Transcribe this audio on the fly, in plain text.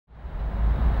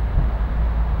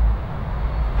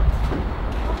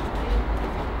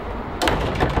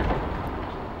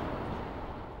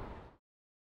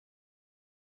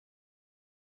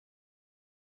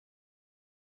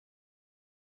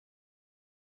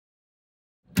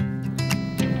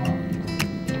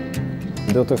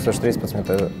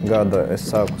2013. gada es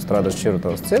sāku strādāt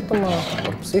Eiropas cietumā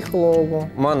par psihologu.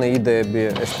 Mana ideja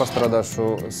bija, es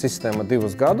pastrādāšu sistēmu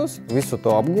 2 gadus, visu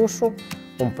to apgūšu,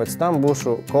 un pēc tam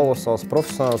būšu kolosāls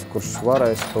profesionāls, kurš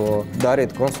varēs to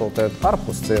darīt, konsultēt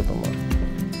ārpus cietumā.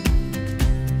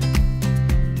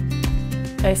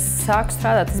 Es sāku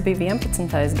strādāt, tas bija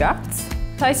 11. gads.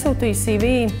 Aizsūtīju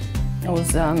CV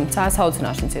uz CS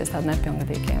audzināšanas iestādi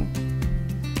nepilngadīgiem.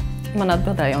 Man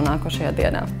atbildēja jau nākošajā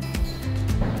dienā.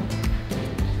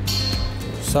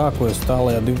 Sāku es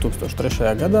tālajā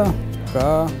 2003. gadā kā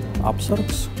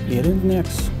apsargs,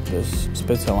 ierindnieks, bez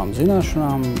speciālām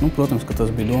zināšanām. Protams, ka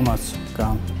tas bija domāts kā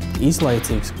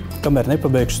īslaicīgs, kamēr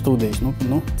nepabeigšu studijas.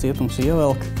 Cietums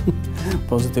ievelk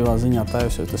pozitīvā ziņā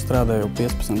tajos, jo tas strādāja jau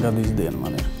 15 gadu izdienu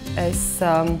man ir. Es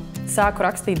sāku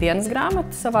rakstīt dienas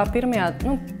grāmatu savā pirmajā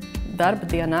darba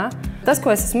dienā. Tas,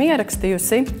 ko es esmu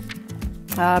ierakstījusi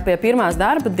pie pirmās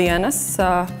darba dienas,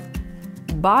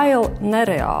 bail,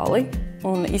 nereāli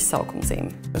un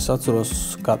izsaukumzīme. Es atceros,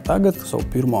 kā tagad, savu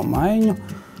pirmo maiņu,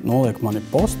 nolieku mani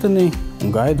postenī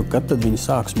un gaidu, kad tad viņi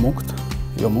sāks mukt.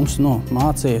 Jo mums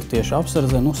mācīja tieši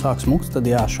apsardzē, sāks mukt, tad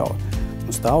jāšauj.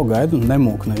 Stāvu gaidu un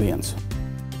nemūk neviens.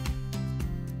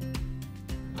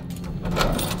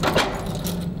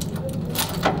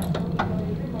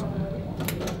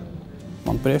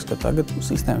 Man prieks, ka tagad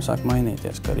sistēma sāk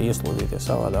mainīties, ka arī ieslodzītie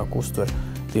savādāk uztver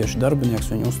tieši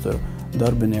darbinieks, viņi uztver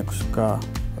darbiniekus kā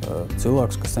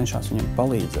cilvēkus, kas cenšas viņiem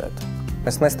palīdzēt.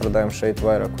 Mēs nestrādājam šeit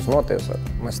vairāk uz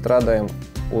notiesātu, mēs strādājam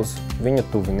uz viņu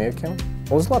tuviniekiem,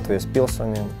 uz Latvijas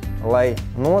pilsoņiem, lai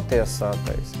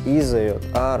notiesātais, izejot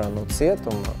ārā no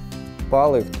cietuma,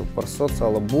 paliktu par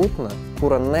sociālo būtne,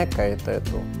 kura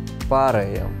nekaitētu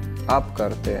pārējiem,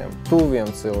 apkārtējiem, tuviem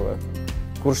cilvēkiem,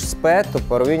 kurš spētu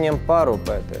par viņiem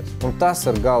parūpēties. Un tas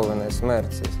ir galvenais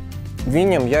mērķis.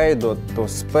 Viņam jāiedod to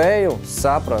spēju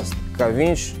saprast, ka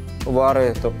viņš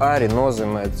varētu arī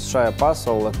nozīmēt šajā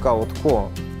pasaulē kaut ko.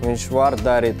 Viņš var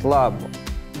darīt labu.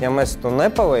 Ja mēs to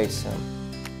nepaveiksim,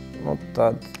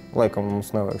 tad laikam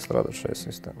mums nevajag strādāt šajā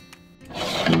sistēmā.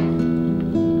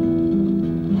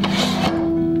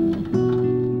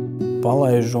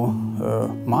 Palaižu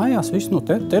mājās, viss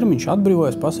termiņš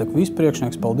atbrīvojas, pasaku, viss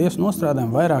priekšnieks, paldies,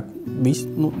 nostrādājam, vairāk viss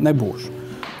nebūšu.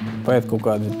 Pēc kaut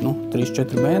kādi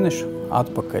 3-4 mēneši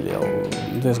atpakaļ jau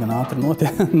diezgan ātri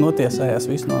notiesājās,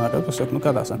 viss nonāk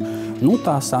atpakaļ.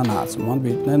 Tā sanāca. Man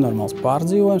bija nenormāls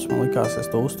pārdzīvojums, man likās, es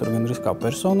to uzturu gandrīz kā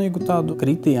personīgu tādu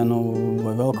kritienu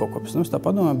vai vēl kaut ko pēc tam es tā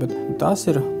padomāju, bet tas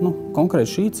ir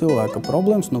konkrēti šī cilvēka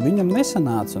problēmas, viņam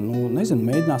nesanāca, nezinu,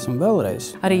 mēģināsim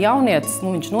vēlreiz. Arī jaunietis,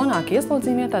 viņš nonāk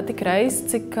ieslodzījuma vietā tik reiz,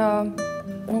 cik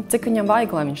viņam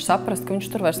vajag, lai viņš saprast, ka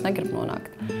viņš tur vairs negrib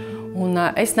nonākt. Un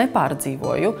es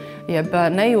nepārdzīvoju, jeb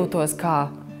nejūtos kā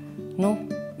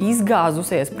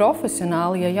izgāzusies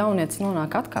profesionāli, ja jaunietis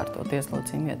nonāk atkārtot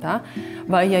ieslodzījuma vietā,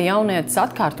 vai ja jaunietis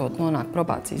atkārtot nonāk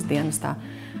probācijas dienestā.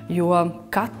 Jo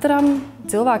katram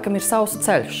cilvēkam ir savs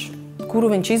ceļš,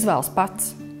 kuru viņš izvēlas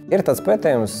pats. Ir tāds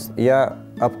pētījums, ja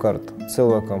apkārt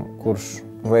cilvēkam, kurš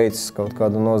veicis kaut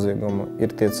kādu noziegumu,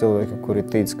 ir tie cilvēki, kuri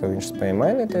tic, ka viņš spēj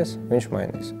mainīties, viņš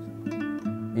mainīsies.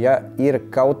 Ja ir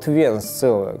kaut viens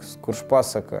cilvēks, kurš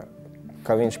pasaka,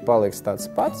 ka viņš paliks tāds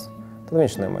pats, tad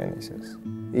viņš nemainīsies.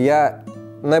 Ja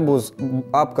nebūs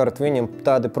apkārt viņam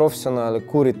tādi profesionāli,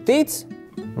 kuri tic,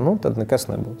 tad nekas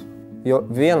nebūs. Jo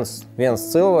viens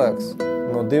cilvēks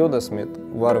no 20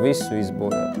 var visu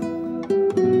izbojāt.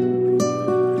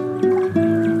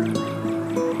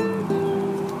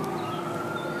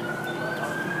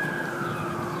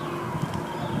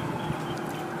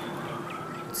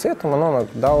 Cietumā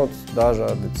nonāk daudz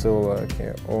dažādi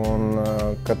cilvēki, un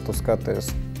kad tu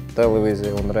skaties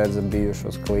televīziju un redzi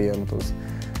bijušos klientus,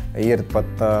 ir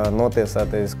pat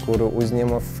notiesātais, kuru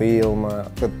uzņema filmā,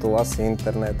 kad tu lasi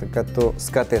internetu, kad tu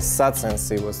skaties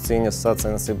sacensības, cīņas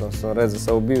sacensības un redzi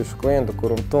savu bijušu klientu,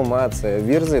 kuram tu mācēji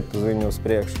virzīt uz viņu uz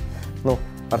priekšu.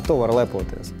 Ar to var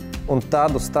lepoties. Un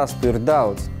tādu stāstu ir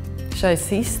daudz. Šai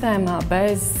sistēmā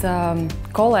bez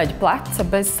kolēģu pleca,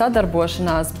 bez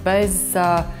sadarbošanās, bez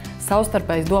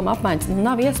savstarpējas doma apmaiņas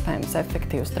nav iespējams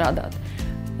efektīvi strādāt.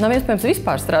 Nav iespējams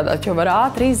vispār strādāt, jo var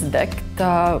ātri izdegt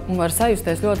un var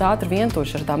sajusties ļoti ātri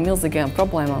vientuši ar tām milzīgajām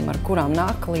problēmām, ar kurām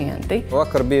nāk klienti.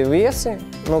 Vakar bija viesi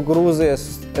no Grūzijas.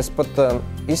 Es pat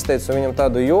izteicu viņam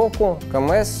tādu joku, ka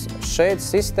mēs šeit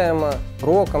sistēmā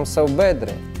rokam savu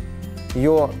bedri,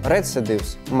 jo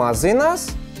recidīvs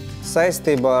mazinās.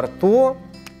 Saistībā ar to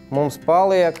mums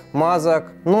paliek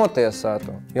mazāk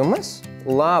notiesātu, jo mēs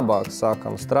labāk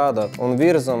sākam strādāt un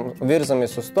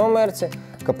virzamies uz to mērķi,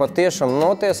 ka patiešām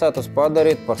notiesātus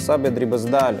padarīt par sabiedrības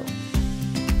daļu.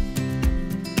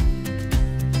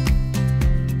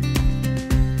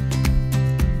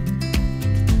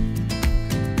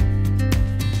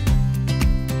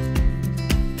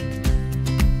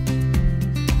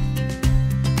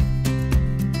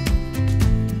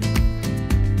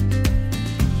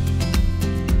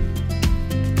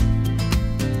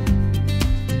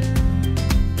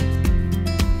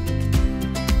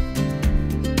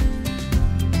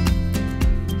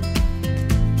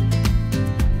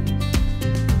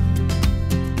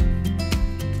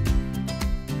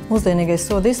 Mūsdienīgai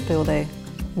soda izpildē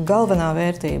galvenā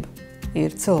vērtība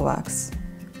ir cilvēks.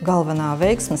 Galvenā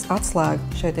veiksmes atslēga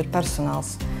šeit ir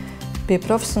personāls. Pie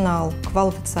profesionāla,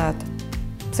 kvalificēta,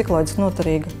 psiholoģiski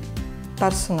noturīga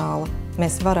personāla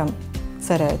mēs varam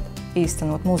cerēt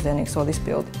īstenot mūsdienīgu soda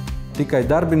izpildi. Tikai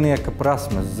darbinieka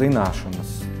prasmes,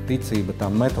 zināšanas, ticība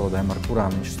tām metodēm, ar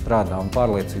kurām viņš strādā, un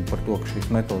pārliecība par to, ka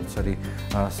šīs metodas arī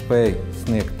spēj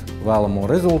sniegt vēlamo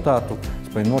rezultātu,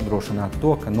 spēj nodrošināt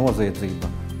to, ka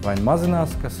noziedzība vai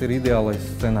mazinās, kas ir ideālais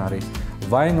scenārijs,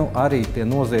 vai nu arī tie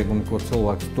noziegumi, ko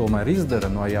cilvēks tomēr izdara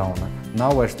no jauna,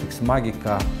 nav vairs tik smagi,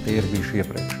 kā tie ir bijuši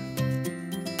iepriekš.